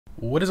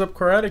What is up,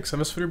 car addicts? In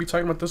this video, we'll be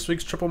talking about this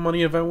week's Triple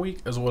Money Event Week,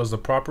 as well as the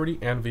property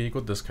and vehicle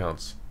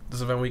discounts.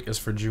 This event week is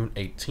for June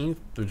 18th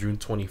through June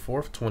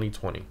 24th,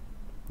 2020.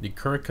 The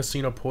current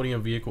casino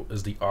podium vehicle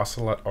is the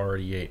Ocelot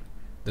R88.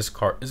 This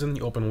car is in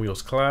the open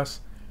wheels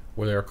class,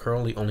 where there are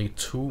currently only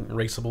two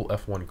raceable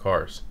F1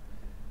 cars.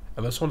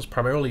 And this one's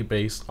primarily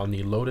based on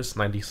the Lotus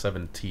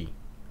 97T.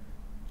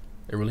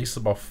 It released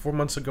about 4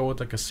 months ago with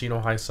the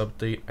Casino Heist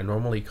update and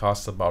normally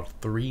costs about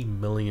 $3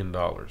 million.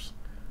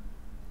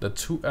 The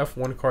two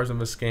F1 cars in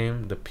this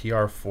game, the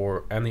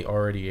PR4 and the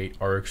R88,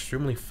 are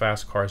extremely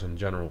fast cars in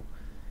general.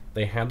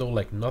 They handle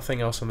like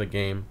nothing else in the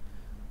game,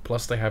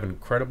 plus they have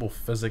incredible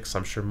physics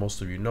I'm sure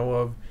most of you know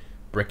of,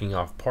 breaking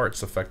off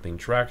parts affecting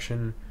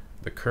traction,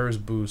 the curves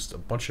boost, a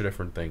bunch of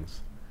different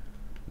things.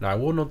 Now I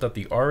will note that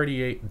the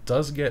R88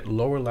 does get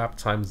lower lap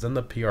times than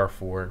the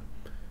PR4,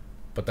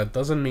 but that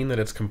doesn't mean that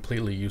it's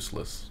completely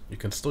useless. You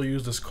can still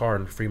use this car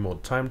in free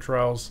mode time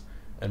trials,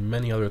 and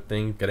many other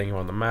things, getting him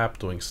on the map,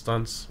 doing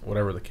stunts,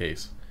 whatever the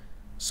case.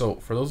 So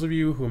for those of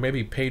you who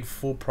maybe paid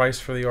full price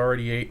for the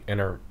R88 and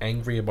are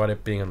angry about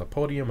it being on the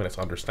podium, and it's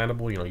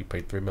understandable, you know, you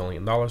paid $3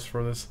 million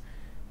for this,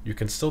 you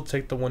can still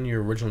take the one you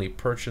originally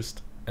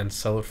purchased and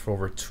sell it for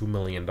over $2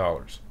 million.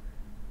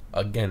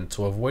 Again,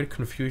 to avoid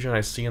confusion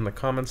I see in the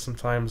comments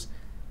sometimes,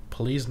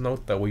 please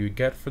note that what you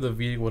get for the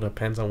vehicle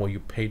depends on what you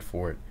paid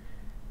for it,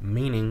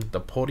 meaning the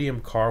podium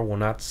car will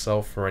not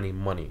sell for any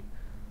money.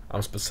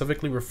 I'm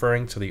specifically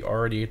referring to the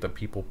R88 that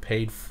people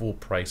paid full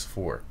price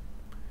for.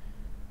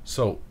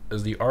 So,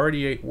 is the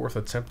R88 worth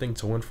attempting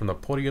to win from the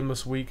podium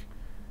this week?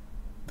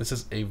 This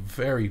is a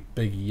very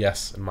big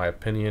yes in my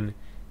opinion.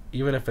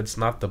 Even if it's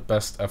not the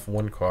best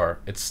F1 car,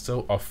 it's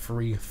still a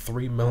free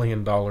 $3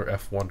 million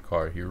F1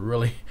 car. You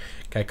really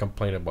can't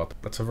complain about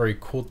that. That's a very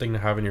cool thing to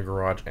have in your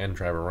garage and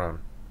drive around.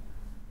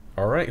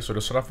 Alright, so to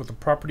start off with the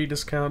property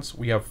discounts,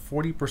 we have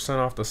 40%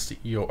 off the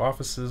CEO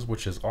offices,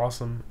 which is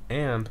awesome,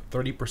 and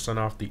 30%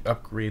 off the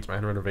upgrades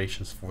and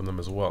renovations for them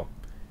as well.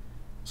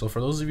 So for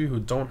those of you who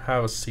don't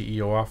have a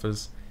CEO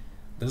office,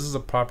 this is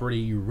a property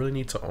you really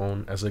need to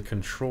own as it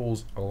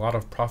controls a lot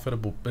of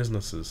profitable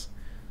businesses.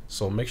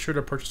 So make sure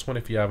to purchase one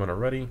if you haven't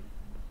already.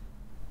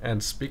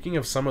 And speaking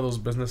of some of those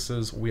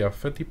businesses, we have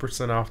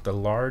 50% off the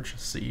large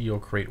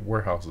CEO crate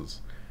warehouses.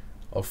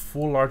 A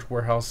full large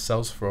warehouse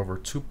sells for over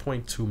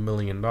 $2.2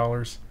 million,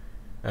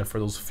 and for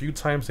those few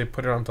times they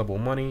put it on Double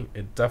Money,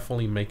 it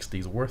definitely makes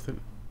these worth it.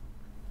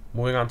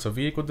 Moving on to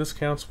vehicle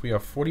discounts, we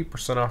have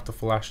 40% off the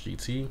Flash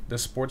GT.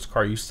 This sports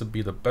car used to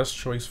be the best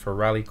choice for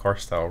rally car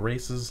style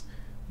races,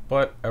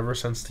 but ever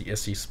since the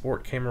SE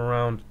Sport came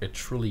around, it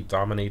truly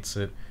dominates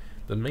it.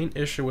 The main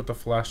issue with the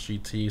Flash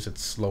GT is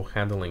its slow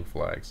handling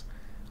flags.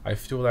 I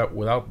feel that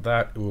without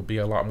that, it will be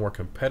a lot more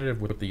competitive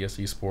with the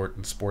SE Sport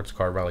and sports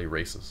car rally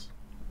races.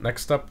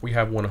 Next up, we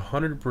have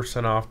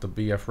 100% off the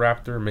BF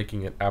Raptor,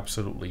 making it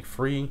absolutely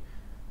free.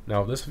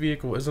 Now, this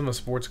vehicle is in the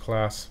sports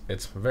class.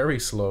 It's very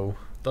slow,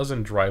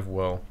 doesn't drive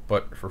well,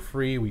 but for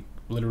free, we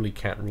literally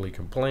can't really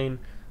complain.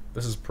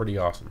 This is pretty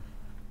awesome.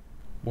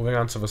 Moving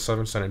on to the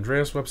Southern San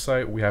Andreas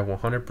website, we have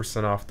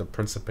 100% off the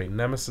Principe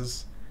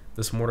Nemesis.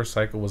 This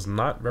motorcycle was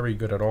not very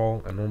good at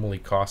all and normally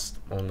costs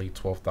only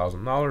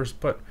 $12,000,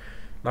 but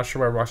not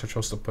sure why Rockstar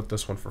chose to put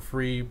this one for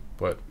free,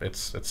 but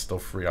it's still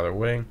free either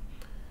way.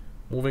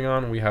 Moving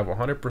on, we have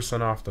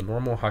 100% off the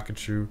normal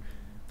Hakuchu.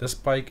 This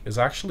bike is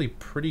actually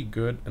pretty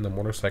good in the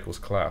motorcycles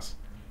class.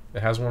 It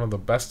has one of the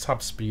best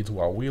top speeds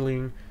while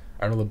wheeling.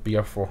 I know the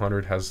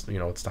BF400 has,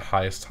 it's the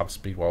highest top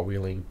speed while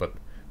wheeling, but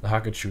the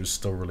Hakuchu is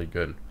still really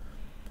good.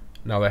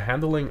 Now, the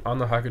handling on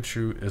the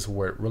Hakuchu is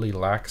where it really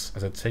lacks,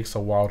 as it takes a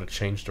while to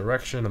change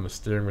direction and the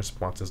steering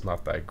response is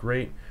not that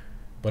great.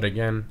 But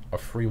again, a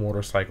free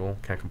motorcycle,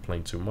 can't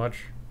complain too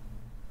much.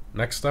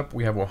 Next up,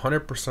 we have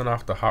 100%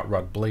 off the Hot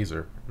Rod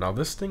Blazer. Now,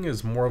 this thing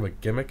is more of a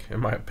gimmick in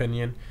my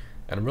opinion,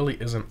 and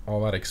really isn't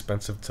all that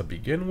expensive to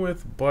begin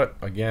with, but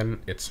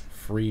again, it's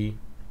free.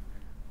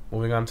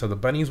 Moving on to the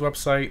Benny's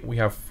website, we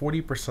have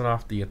 40%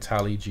 off the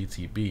Itali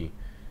GTB.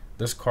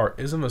 This car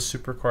is in the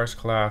supercars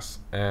class,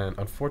 and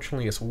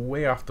unfortunately it's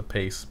way off the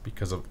pace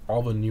because of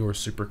all the newer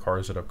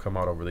supercars that have come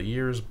out over the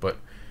years, but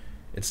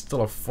it's still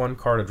a fun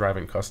car to drive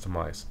and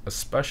customize,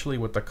 especially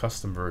with the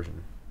custom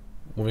version.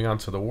 Moving on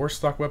to the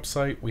Warstock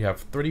website, we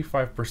have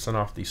 35%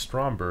 off the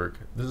Stromberg.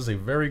 This is a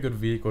very good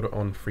vehicle to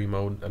own in free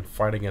mode and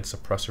fight against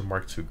Suppressor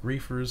Mark II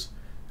griefers,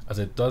 as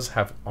it does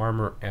have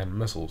armor and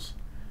missiles,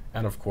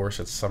 and of course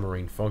its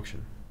submarine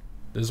function.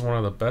 This is one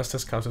of the best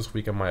discounts this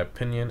week in my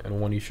opinion,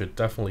 and one you should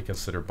definitely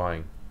consider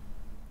buying.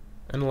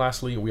 And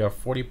lastly, we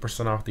have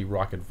 40% off the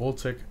Rocket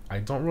Voltic. I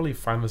don't really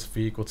find this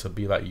vehicle to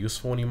be that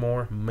useful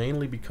anymore,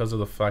 mainly because of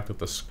the fact that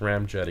the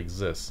scramjet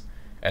exists,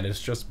 and it's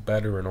just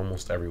better in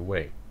almost every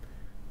way.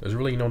 There's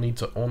really no need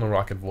to own a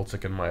Rocket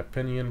Voltic in my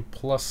opinion,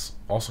 plus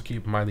also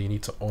keep in mind that you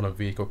need to own a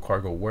vehicle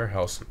cargo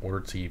warehouse in order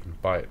to even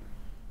buy it.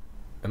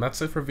 And that's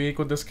it for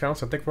vehicle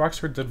discounts. I think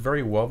Rockstar did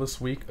very well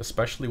this week,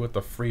 especially with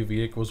the free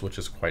vehicles, which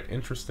is quite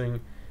interesting.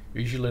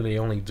 Usually they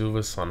only do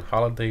this on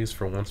holidays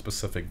for one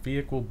specific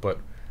vehicle, but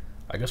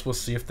I guess we'll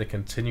see if they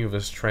continue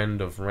this trend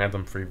of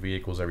random free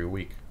vehicles every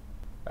week.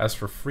 As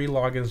for free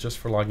logins, just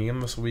for logging in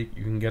this week,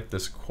 you can get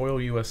this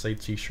Coil USA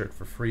t-shirt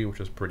for free, which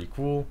is pretty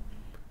cool.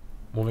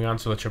 Moving on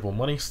to the triple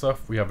money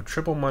stuff, we have a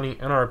triple money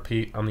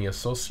NRP on the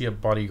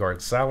associate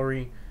bodyguard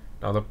salary.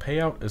 Now the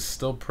payout is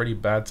still pretty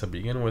bad to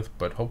begin with,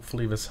 but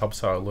hopefully this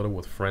helps out a little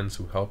with friends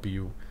who help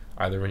you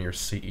either in your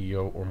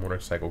CEO or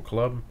motorcycle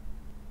club.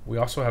 We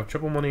also have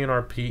triple money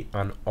NRP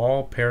on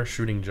all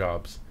parachuting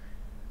jobs.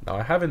 Now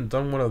I haven't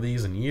done one of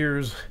these in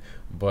years,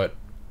 but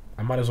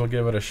I might as well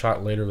give it a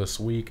shot later this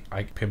week.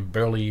 I can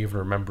barely even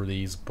remember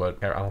these,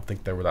 but I don't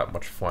think they were that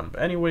much fun.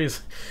 But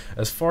anyways,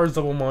 as far as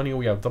double money,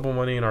 we have double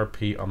money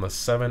NRP on the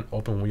 7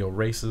 open wheel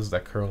races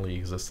that currently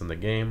exist in the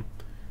game.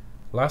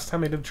 Last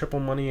time I did triple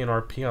money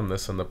NRP on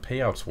this and the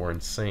payouts were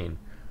insane.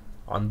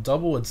 On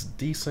double it's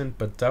decent,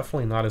 but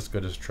definitely not as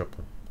good as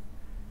triple.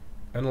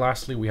 And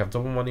lastly, we have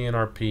double money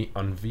NRP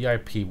on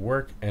VIP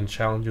work and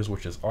challenges,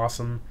 which is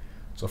awesome.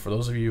 So for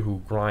those of you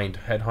who grind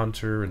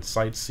Headhunter and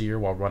Sightseer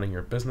while running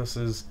your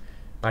businesses,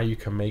 now you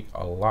can make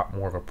a lot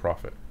more of a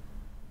profit.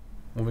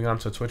 Moving on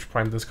to Twitch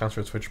Prime discounts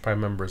for Twitch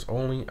Prime members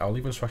only. I'll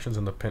leave instructions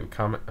in the pinned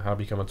comment on how to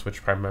become a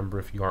Twitch Prime member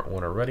if you aren't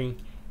one already.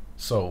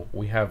 So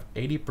we have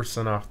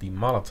 80% off the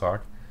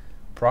Molotov,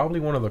 probably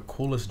one of the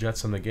coolest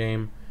jets in the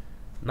game.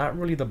 Not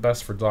really the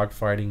best for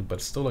dogfighting,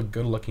 but still a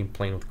good looking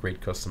plane with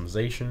great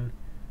customization.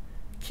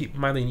 Keep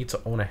in mind that you need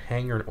to own a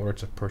hangar in order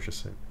to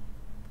purchase it.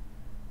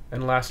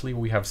 And lastly,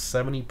 we have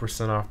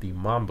 70% off the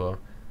Mamba.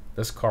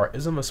 This car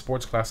is in the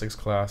Sports Classics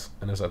class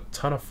and is a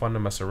ton of fun to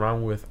mess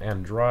around with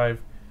and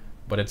drive,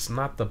 but it's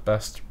not the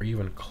best or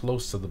even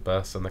close to the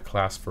best in the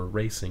class for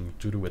racing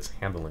due to its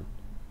handling.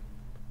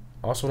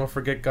 Also, don't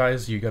forget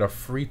guys, you get a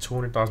free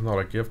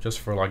 $200,000 gift just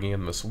for logging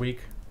in this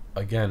week.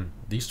 Again,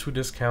 these two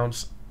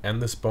discounts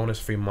and this bonus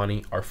free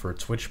money are for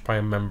Twitch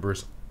Prime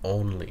members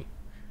only.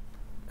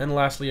 And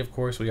lastly, of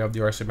course, we have the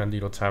RC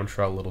Bandito time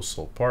trial Little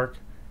Soul Park.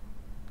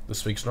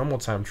 This week's normal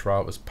time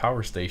trial is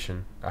Power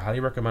Station. I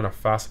highly recommend a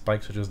fast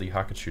bike such as the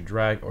Hakuchu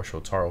Drag or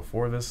Shotaro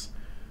for this,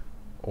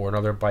 or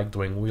another bike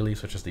doing wheelies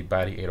such as the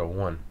Batty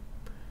 801,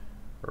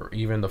 or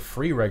even the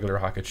free regular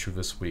Hakuchu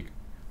this week.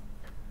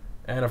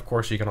 And of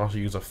course, you can also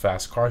use a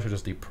fast car such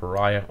as the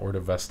Pariah or the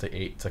Vesta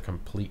 8 to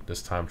complete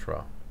this time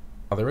trial.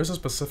 Now, there is a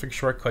specific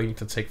shortcut you need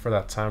to take for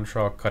that time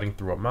trial, cutting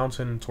through a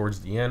mountain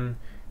towards the end.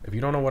 If you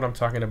don't know what I'm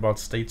talking about,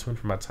 stay tuned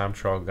for my time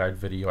trial guide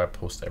video I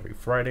post every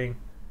Friday.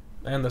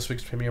 And this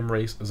week's premium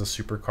race is a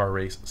supercar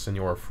race,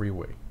 Senora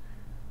Freeway.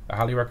 I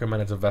highly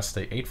recommend the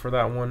Vesta 8 for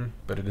that one,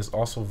 but it is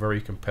also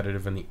very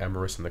competitive in the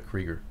Emirates and the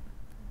Krieger.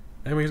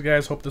 Anyways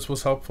guys, hope this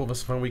was helpful.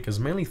 This fun week is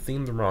mainly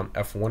themed around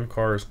F1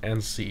 cars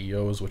and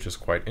CEOs, which is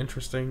quite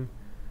interesting.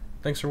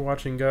 Thanks for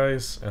watching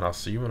guys, and I'll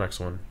see you in the next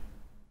one.